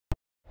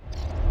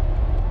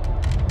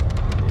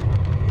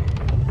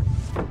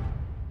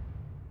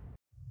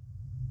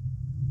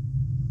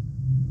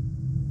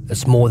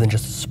It's more than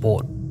just a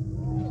sport.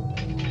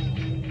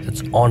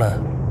 It's honour,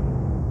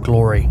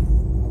 glory,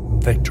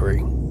 victory.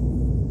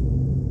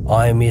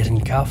 I am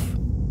Metin Cuff,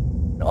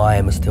 and I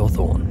am a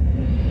Steelthorn.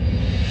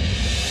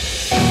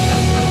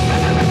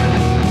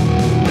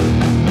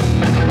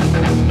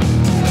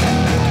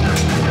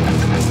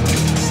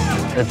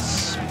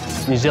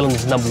 It's New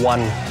Zealand's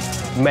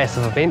 #1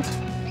 massive event.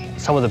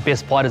 Some of the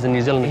best fighters in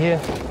New Zealand are here.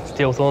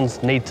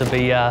 Steelthorns need to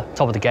be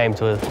top of the game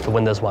to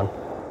win this one.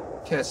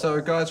 Okay,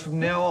 so guys, from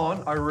now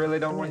on, I really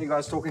don't want you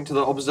guys talking to the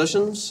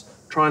oppositions.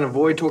 Try and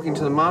avoid talking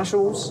to the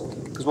marshals,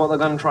 because what they're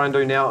going to try and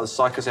do now is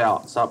psych us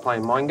out, start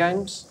playing mind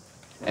games.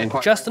 And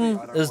Justin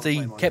is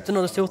the captain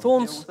of the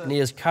Steelthorns, and he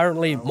is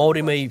currently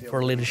moulding me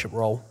for a leadership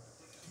role.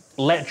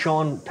 Latch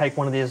on, take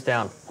one of theirs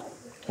down.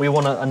 We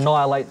want to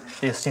annihilate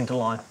their centre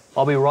line.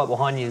 I'll be right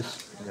behind you.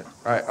 Yeah.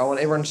 All right, I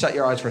want everyone to shut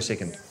your eyes for a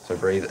second. So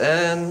breathe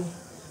in,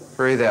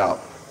 breathe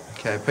out.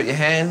 Okay, put your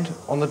hand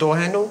on the door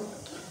handle.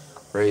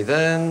 Breathe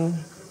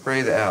in,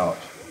 breathe out.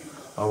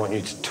 I want you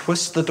to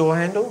twist the door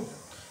handle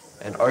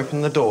and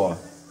open the door.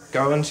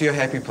 Go into your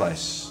happy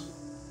place.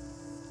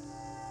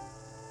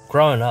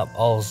 Growing up, I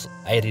was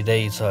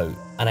ADD, so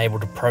unable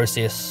to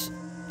process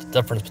the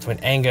difference between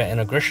anger and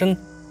aggression.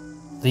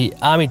 The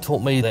army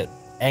taught me that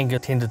anger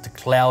tended to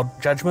cloud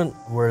judgment,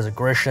 whereas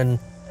aggression,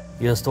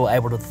 you're still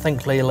able to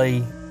think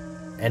clearly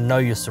and know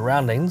your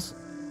surroundings.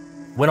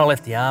 When I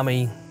left the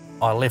army,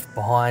 I left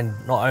behind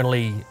not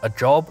only a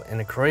job and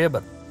a career,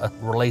 but a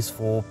release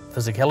for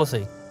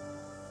physicality.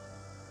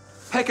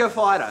 Pick a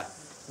fighter,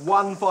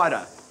 one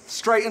fighter,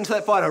 straight into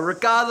that fighter,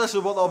 regardless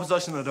of what the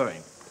opposition are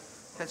doing.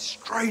 That's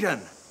straight in.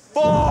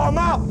 Form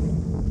up!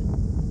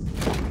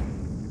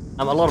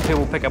 A lot of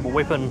people pick up a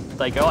weapon,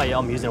 they go, oh yeah,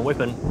 I'm using a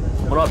weapon.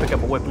 When I pick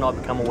up a weapon, I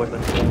become a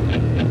weapon.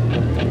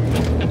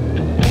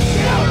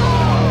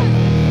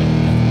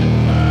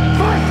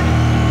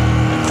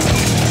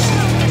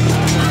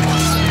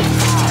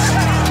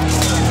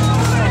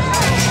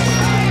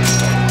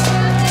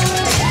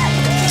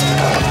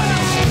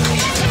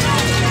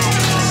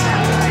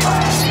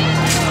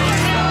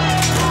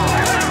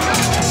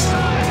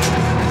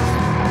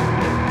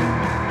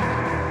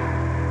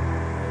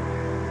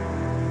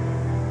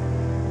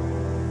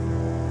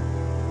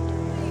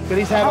 Get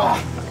his head off.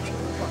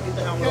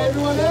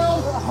 Everyone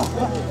else.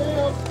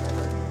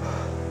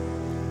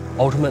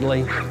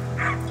 Ultimately,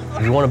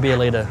 if you want to be a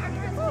leader,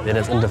 then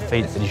it's in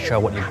defeat that you show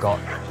what you've got.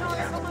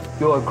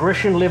 Your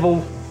aggression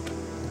level,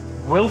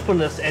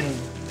 willfulness and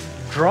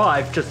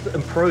drive just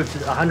improved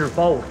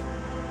 100-fold.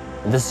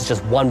 And this is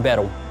just one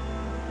battle.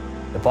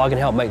 If I can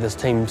help make this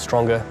team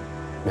stronger,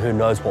 then who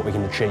knows what we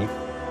can achieve.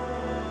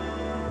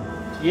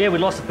 Yeah, we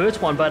lost the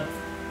first one, but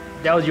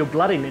that was your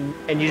blooding,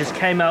 and you just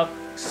came out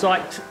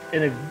psyched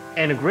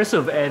and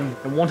aggressive and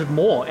wanted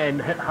more and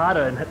hit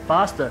harder and hit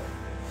faster.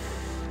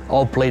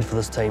 I'll bleed for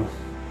this team.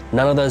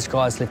 None of those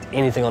guys left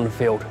anything on the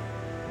field.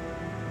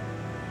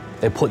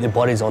 They put their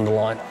bodies on the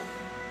line.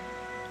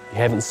 You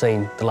haven't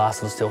seen the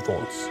last of the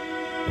Steelthorns.